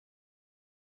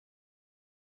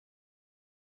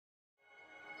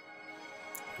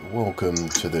Welcome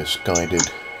to this guided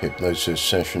hypnosis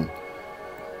session.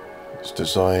 It's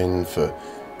designed for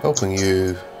helping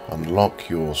you unlock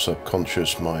your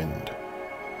subconscious mind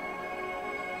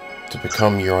to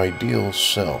become your ideal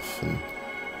self and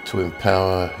to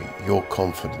empower your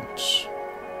confidence.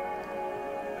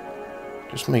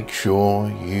 Just make sure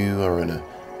you are in a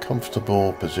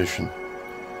comfortable position.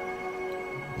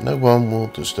 No one will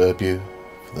disturb you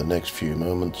for the next few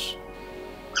moments.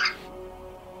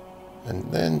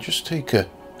 And then just take a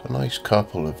nice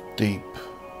couple of deep,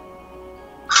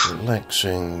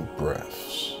 relaxing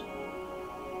breaths.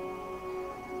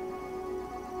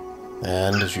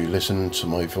 And as you listen to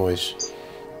my voice,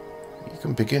 you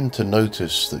can begin to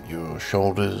notice that your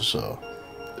shoulders are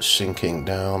sinking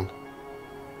down,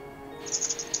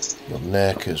 your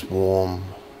neck is warm,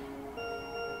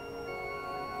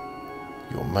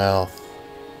 your mouth,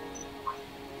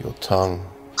 your tongue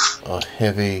are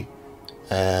heavy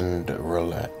and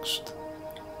relaxed.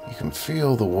 You can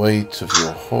feel the weight of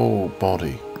your whole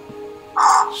body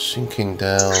sinking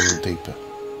down deeper.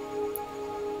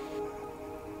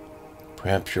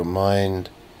 Perhaps your mind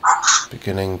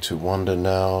beginning to wander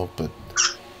now, but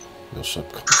your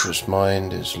subconscious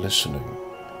mind is listening.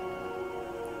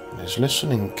 It is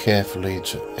listening carefully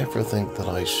to everything that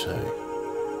I say.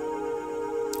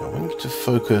 I want you to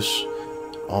focus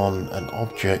on an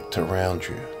object around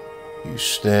you. You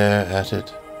stare at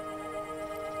it.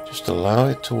 Just allow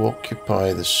it to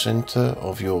occupy the center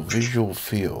of your visual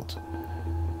field.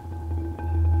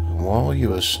 And while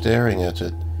you are staring at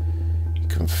it, you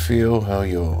can feel how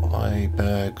your eye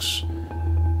bags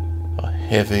are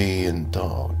heavy and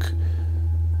dark,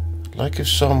 like if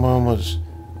someone was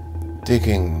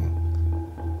digging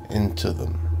into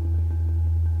them.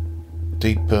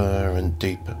 Deeper and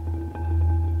deeper,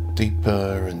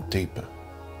 deeper and deeper.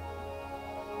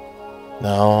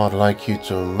 Now I'd like you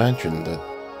to imagine that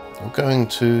you're going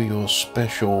to your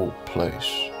special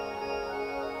place.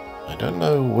 I don't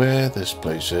know where this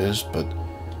place is, but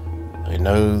I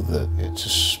know that it's a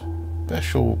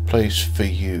special place for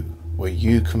you, where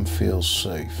you can feel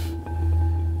safe.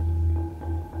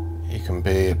 It can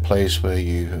be a place where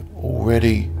you have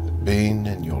already been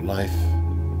in your life.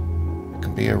 It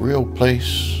can be a real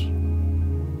place,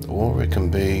 or it can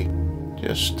be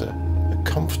just a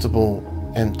comfortable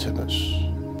emptiness,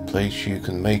 a place you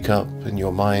can make up in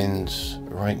your mind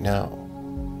right now.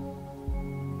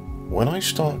 When I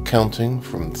start counting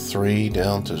from 3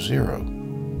 down to 0,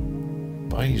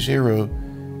 by 0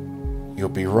 you'll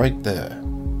be right there.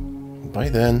 By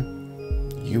then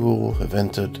you will have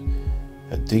entered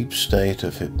a deep state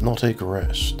of hypnotic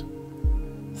rest.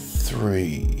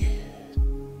 3.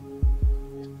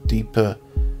 Deeper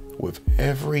with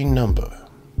every number.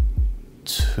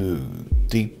 2.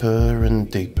 Deeper and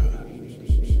deeper.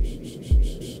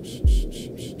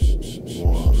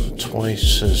 1.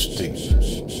 Twice as deep. 0, 0,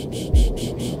 0,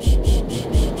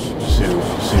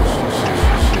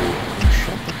 0. You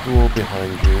shut the door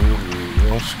behind you and you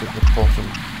rest at the bottom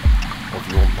of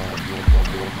your mind.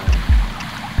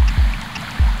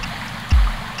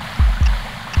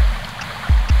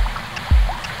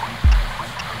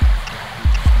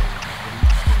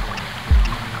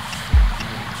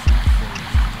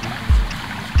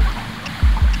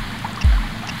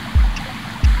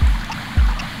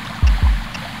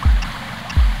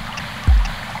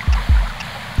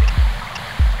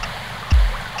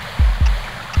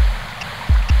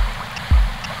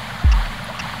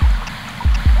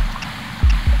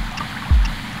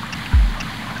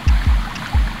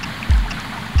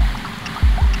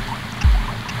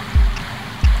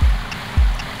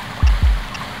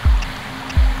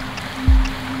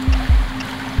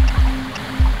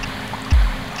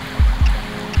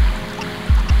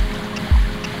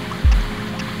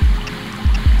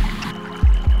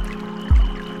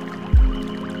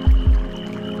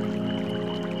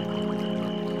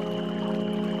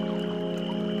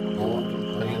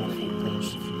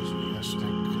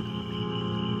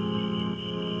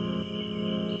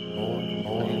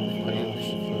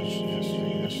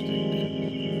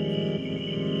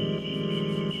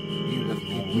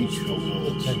 Reach for your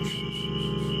attention.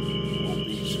 You will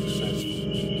be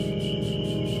successful.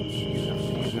 You have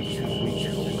needed to reach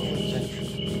for your attention.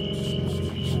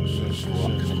 You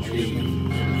are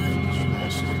contributing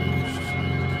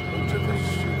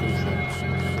motivates you control.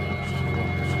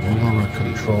 You are a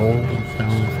controlled and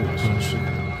powerful person.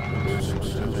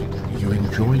 You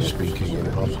enjoy speaking in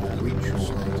public.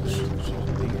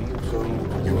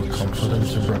 You are confident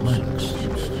and relaxed.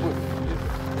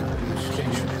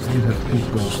 You have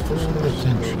people's full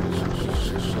attention.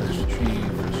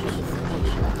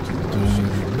 You do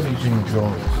an amazing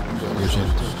job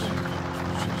presenting.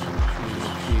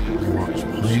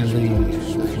 highly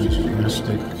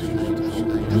enthusiastic,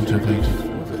 motivated.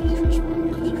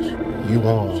 You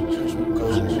are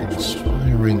an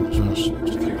inspiring person.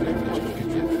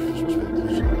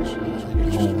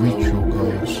 You will reach your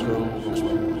goals.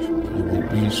 You will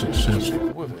be successful.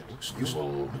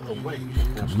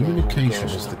 Communication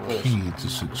is the key to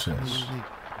success.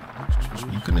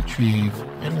 You can achieve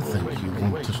anything you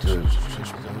want to do.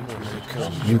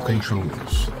 You control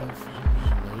it.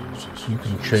 You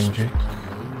can change it.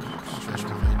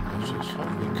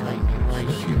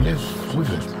 If you live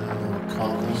with it,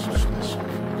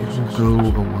 it will go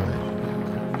away.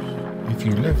 If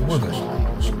you live with it,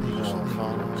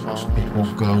 it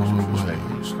will go away.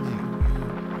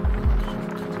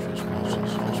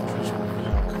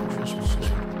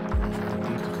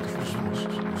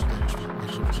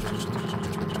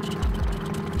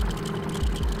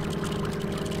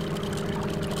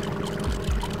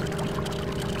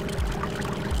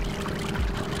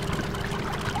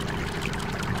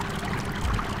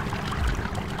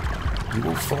 You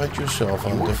will find yourself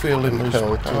under feel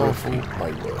impelled to repeat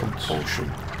my words, compulsion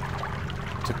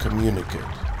to communicate.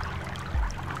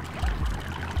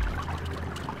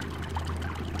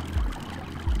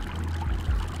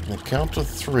 On the count of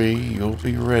 3, you'll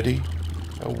be ready.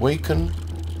 Awaken.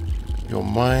 Your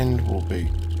mind will be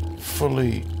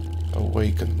fully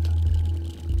awakened.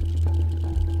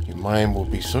 Your mind will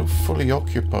be so fully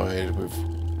occupied with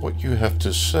what you have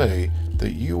to say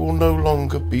that you will no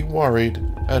longer be worried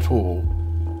at all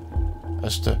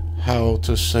as to how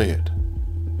to say it.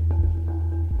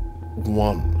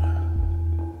 1,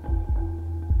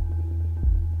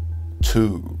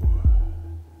 2,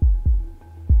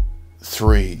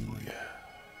 3.